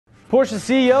Porsche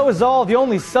CEO is all the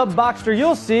only sub-Boxster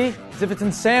you'll see as if it's in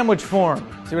sandwich form.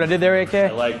 See what I did there, AK?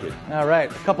 I like it. All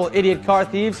right, a couple idiot car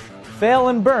thieves fail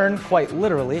and burn, quite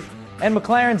literally, and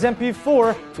McLaren's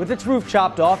MP4 with its roof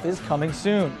chopped off is coming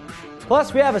soon.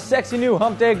 Plus, we have a sexy new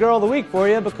Hump Day Girl of the Week for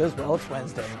you because, well, it's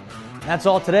Wednesday. And that's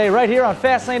all today right here on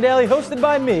Fastlane Daily, hosted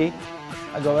by me.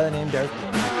 I go by the name Derek.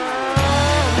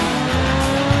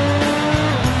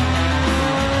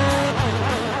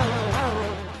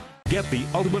 Get the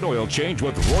ultimate oil change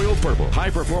with Royal Purple.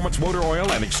 High-performance motor oil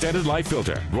and extended life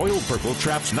filter. Royal Purple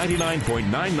traps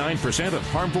 99.99% of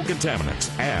harmful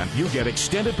contaminants. And you get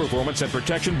extended performance and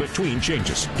protection between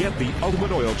changes. Get the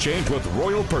ultimate oil change with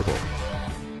Royal Purple.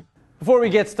 Before we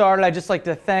get started, I'd just like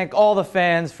to thank all the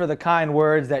fans for the kind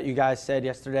words that you guys said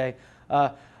yesterday.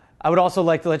 I would also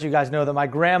like to let you guys know that my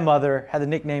grandmother had the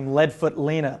nickname Leadfoot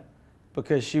Lena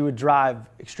because she would drive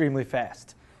extremely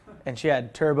fast. And she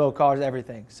had turbo cars,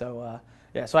 everything. So,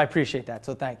 so I appreciate that.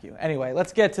 So thank you. Anyway,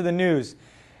 let's get to the news.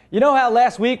 You know how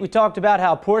last week we talked about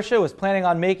how Porsche was planning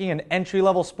on making an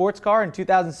entry-level sports car in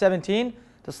 2017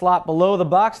 to slot below the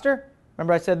Boxster?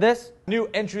 Remember I said this? New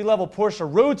entry-level Porsche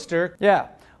Roadster. Yeah.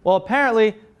 Well,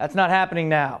 apparently that's not happening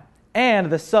now.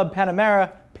 And the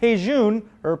sub-Panamera Pajun,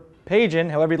 or Pagan,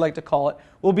 however you'd like to call it,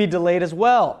 will be delayed as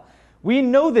well. We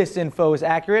know this info is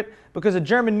accurate because a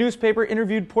German newspaper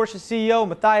interviewed Porsche CEO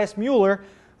Matthias Müller,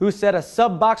 who said a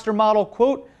sub-Boxster model,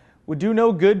 quote, would do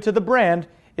no good to the brand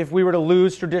if we were to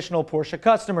lose traditional Porsche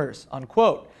customers,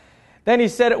 unquote. Then he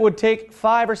said it would take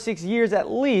 5 or 6 years at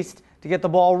least to get the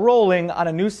ball rolling on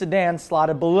a new sedan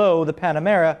slotted below the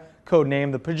Panamera,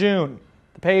 codenamed the Pajun.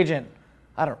 The Pagan.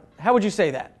 How would you say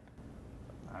that?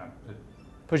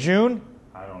 Pajun?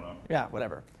 I don't know. Yeah,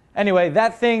 whatever. Anyway,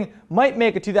 that thing might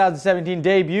make a 2017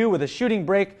 debut with a shooting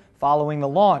brake following the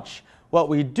launch. What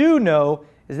we do know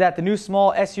is that the new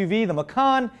small SUV, the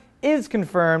Macan, is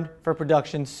confirmed for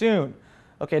production soon.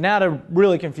 Okay, now to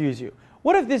really confuse you.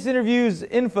 What if this interview's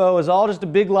info is all just a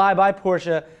big lie by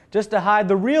Porsche just to hide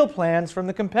the real plans from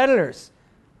the competitors?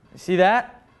 You see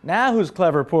that? Now who's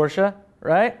clever, Porsche,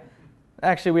 right?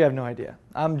 Actually, we have no idea.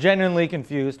 I'm genuinely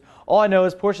confused. All I know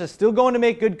is Porsche is still going to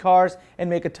make good cars and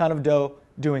make a ton of dough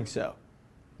doing so.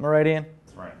 Am I right, Ian?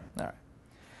 That's right. All right.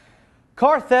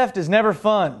 Car theft is never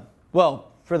fun.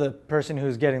 Well, for the person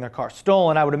who's getting their car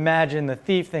stolen, I would imagine the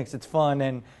thief thinks it's fun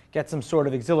and gets some sort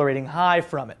of exhilarating high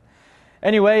from it.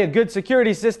 Anyway, a good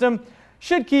security system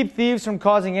should keep thieves from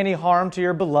causing any harm to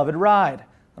your beloved ride.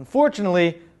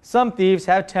 Unfortunately, some thieves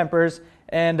have tempers,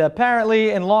 and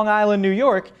apparently in Long Island, New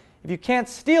York, if you can't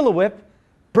steal a whip,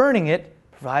 burning it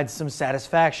provides some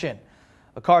satisfaction.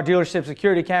 A car dealership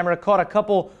security camera caught a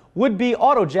couple would-be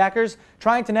autojackers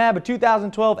trying to nab a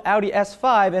 2012 Audi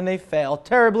S5, and they failed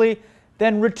terribly,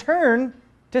 then return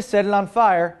to set it on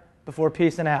fire before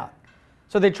peacing out.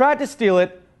 So they tried to steal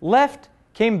it, left,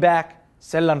 came back,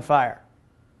 set it on fire.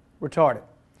 Retarded.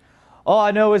 All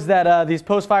I know is that these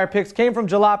post-fire pics came from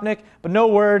Jalopnik, but no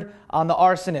word on the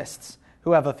arsonists,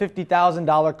 who have a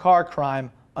 $50,000 car crime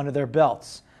under their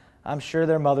belts. I'm sure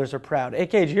their mothers are proud.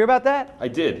 AK, did you hear about that? I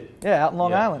did. Yeah, out in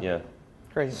Long Island. Yeah.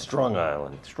 Crazy. Strong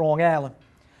Island. Strong Island.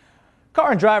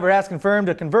 Car and Driver has confirmed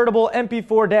a convertible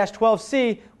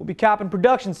MP4-12C will be copping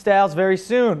production styles very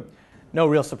soon. No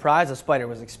real surprise, a Spyder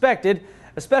was expected,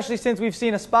 especially since we've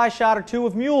seen a spy shot or two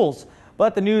of mules.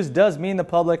 But the news does mean the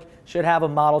public should have a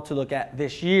model to look at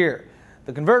this year.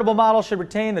 The convertible model should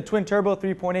retain the twin-turbo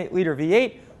 3.8-liter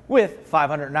V8 with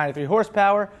 593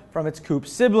 horsepower from its coupe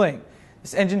sibling.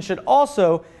 This engine should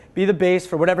also be the base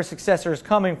for whatever successor is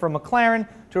coming from McLaren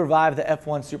to revive the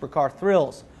F1 supercar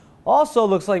thrills. Also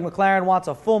looks like McLaren wants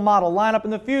a full model lineup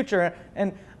in the future,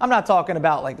 and I'm not talking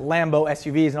about like Lambo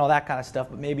SUVs and all that kind of stuff,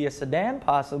 but maybe a sedan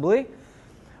possibly.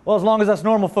 Well, as long as us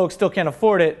normal folks still can't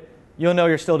afford it, you'll know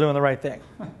you're still doing the right thing.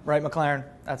 Right, McLaren?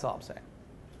 That's all I'm saying.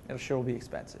 It sure will be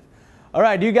expensive. All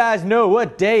right, do you guys know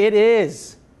what day it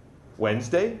is?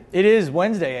 Wednesday? It is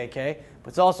Wednesday, AK, but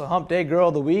it's also Hump Day Girl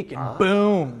of the Week, and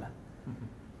boom,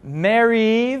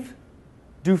 Maryeve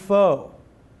Dufault.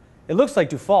 It looks like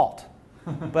Dufault,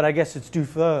 but I guess it's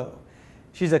Dufault.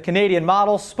 She's a Canadian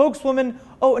model, spokeswoman.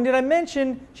 Oh, and did I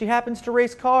mention she happens to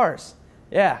race cars?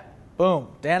 Yeah, boom,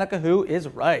 Danica Who is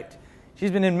right.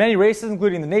 She's been in many races,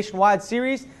 including the Nationwide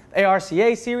Series, the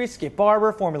ARCA Series, Skip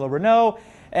Barber, Formula Renault,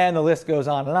 and the list goes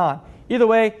on and on. Either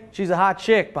way, she's a hot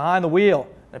chick behind the wheel.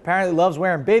 And apparently loves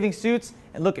wearing bathing suits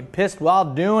and looking pissed while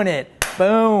doing it.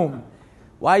 Boom.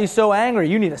 Why are you so angry?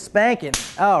 You need a spanking.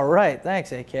 All right.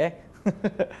 Thanks, AK.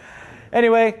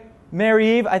 Anyway,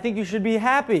 Maryeve, I think you should be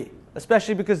happy,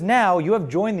 especially because now you have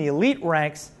joined the elite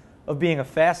ranks of being a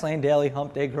Fastlane Daily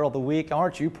Hump Day Girl of the Week.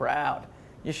 Aren't you proud?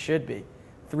 You should be.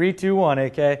 3, 2, 1,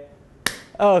 AK.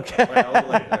 Okay. Wait, a little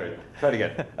late. All right, try it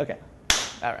again. Okay.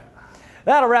 All right.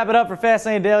 That'll wrap it up for Fast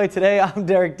Lane Daily today. I'm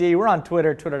Derek D. We're on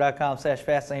Twitter,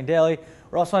 twitter.com/FastLaneDaily.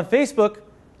 We're also on Facebook.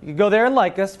 You can go there and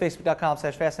like us,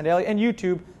 facebook.com/FastLaneDaily, and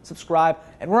YouTube, subscribe.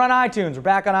 And we're on iTunes. We're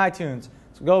back on iTunes.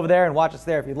 So go over there and watch us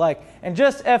there if you'd like. And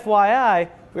just FYI,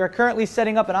 we are currently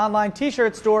setting up an online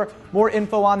t-shirt store. More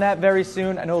info on that very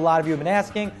soon. I know a lot of you have been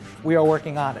asking. We are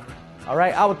working on it. All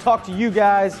right, I will talk to you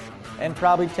guys and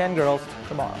probably 10 girls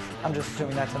tomorrow. I'm just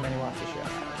assuming that's how many watch the show.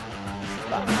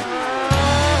 Bye.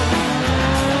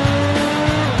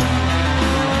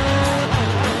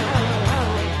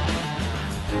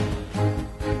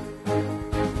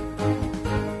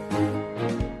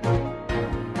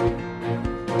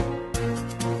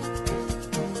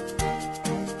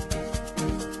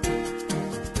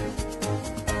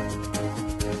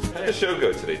 How did the show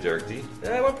go today, Derek D?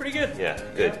 Yeah, it went pretty good. Yeah,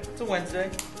 good. It's a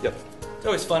Wednesday. Yep. It's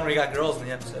always fun when you got girls in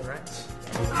the episode, right?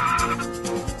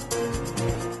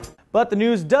 But the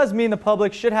news does mean the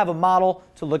public should have a model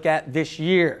to look at this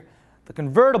year. The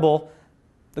convertible.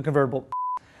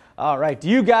 All right, do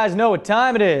you guys know what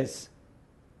time it is?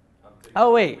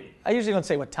 Oh, wait. I usually don't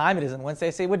say what time it is on Wednesday.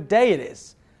 I say what day it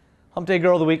is. Hump Day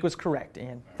Girl of the Week was correct,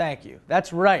 Ian. Thank you.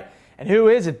 That's right. And who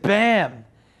is it? Bam!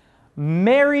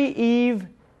 Maryeve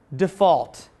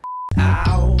Dufault.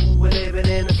 Ow, we're living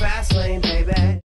in the fast lane, baby.